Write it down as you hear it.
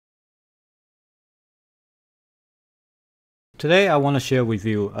Today I want to share with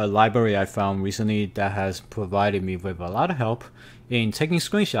you a library I found recently that has provided me with a lot of help in taking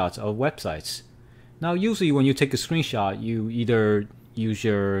screenshots of websites. Now usually when you take a screenshot, you either use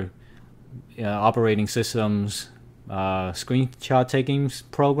your operating system's screenshot taking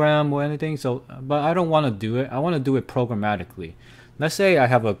program or anything, but I don't want to do it. I want to do it programmatically. Let's say I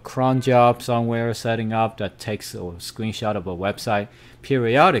have a cron job somewhere setting up that takes a screenshot of a website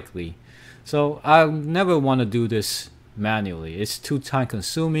periodically. So I never want to do this manually. It's too time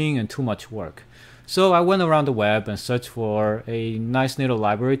consuming and too much work. So I went around the web and searched for a nice little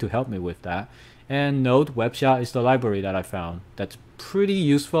library to help me with that. And Node WebShot is the library that I found. That's pretty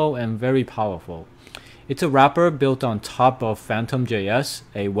useful and very powerful. It's a wrapper built on top of Phantom.js,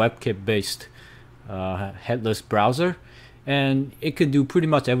 a WebKit based headless browser. And it can do pretty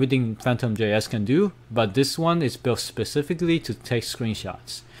much everything Phantom.js can do, but this one is built specifically to take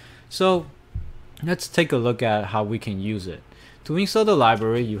screenshots. So let's take a look at how we can use it. To install the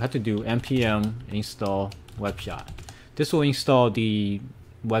library, you have to do npm install webshot. This will install the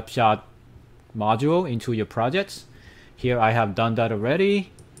webshot module into your projects. Here I have done that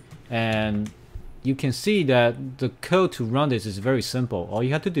already, and you can see that the code to run this is very simple. All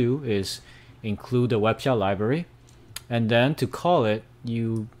you have to do is include the webshot library, and then to call it,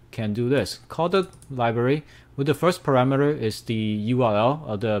 you can do this. Call the library with the first parameter is the URL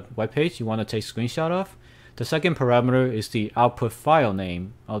of the web page you want to take screenshot of. The second parameter is the output file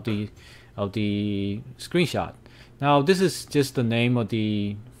name of the screenshot. Now this is just the name of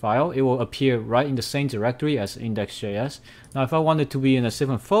the file. It will appear right in the same directory as index.js. Now if I want it to be in a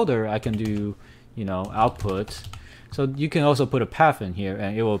different folder, I can do output. So you can also put a path in here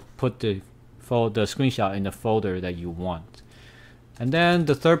and it will put the screenshot in the folder that you want. And then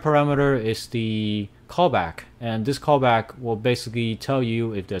the third parameter is the callback, and this callback will basically tell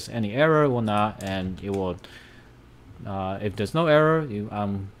you if there's any error or not, and it will if there's no error,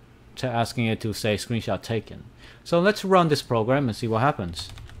 I'm asking it to say screenshot taken. So let's run this program and see what happens.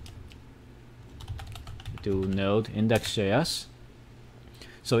 Do node index.js.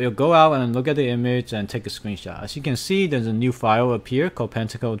 So it'll go out and look at the image and take a screenshot. As you can see, there's a new file appear called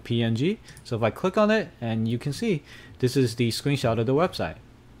pentacode.png. So if I click on it, and you can see this is the screenshot of the website.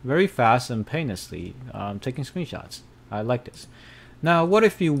 Very fast and painlessly taking screenshots. I like this. Now, what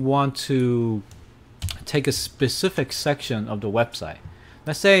if you want to take a specific section of the website?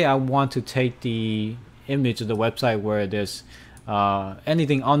 Let's say I want to take the image of the website where there's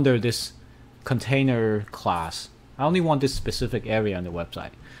anything under this container class. I only want this specific area on the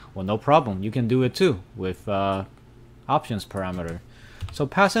website. Well, no problem. You can do it too with options parameter. So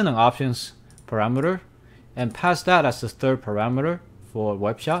pass in an options parameter and pass that as the third parameter for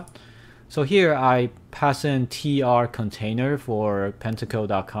webshot. So here I pass in tr container for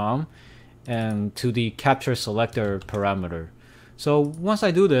pentacode.com and to the capture selector parameter. So once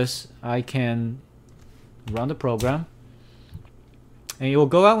I do this, I can run the program, and it will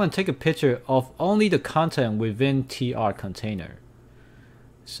go out and take a picture of only the content within tr container.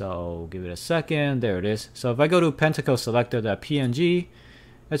 So give it a second. There it is. So if I go to pentacode selector.png,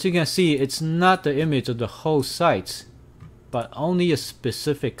 as you can see, it's not the image of the whole site, but only a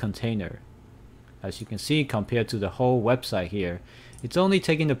specific container. As you can see, compared to the whole website here, it's only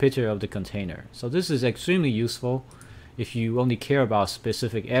taking the picture of the container. So this is extremely useful if you only care about a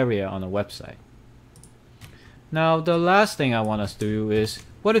specific area on a website. Now the last thing I want us to do is,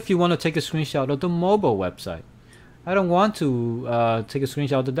 what if you want to take a screenshot of the mobile website? I don't want to take a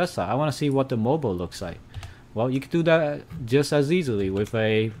screenshot of the desktop. I want to see what the mobile looks like. Well, you can do that just as easily with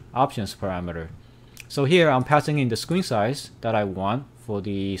a options parameter. So here I'm passing in the screen size that I want for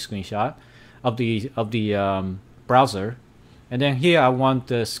the screenshot of the browser, and then here I want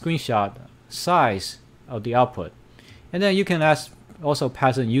the screenshot size of the output. And then you can also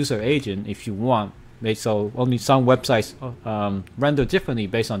pass in user agent if you want. So only some websites render differently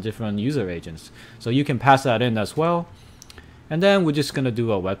based on different user agents. So you can pass that in as well. And then we're just gonna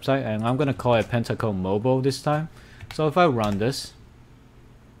do a website, and I'm gonna call it Pentacode Mobile this time. So if I run this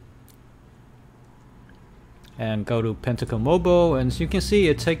and go to Pentacode Mobile, and as you can see,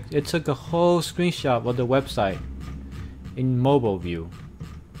 it took a whole screenshot of the website in mobile view.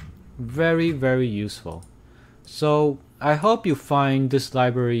 Very, very useful. So I hope you find this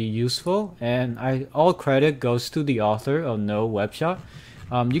library useful, and all credit goes to the author of Node WebShot.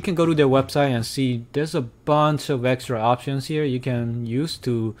 You can go to their website and see there's a bunch of extra options here you can use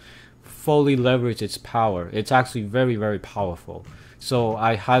to fully leverage its power. It's actually very, very powerful. So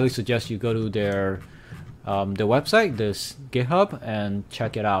I highly suggest you go to their website, this GitHub, and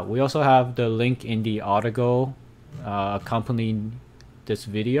check it out. We also have the link in the article accompanying this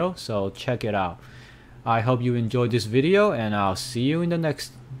video, so check it out. I hope you enjoyed this video, and I'll see you in the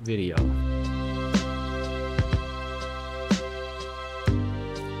next video.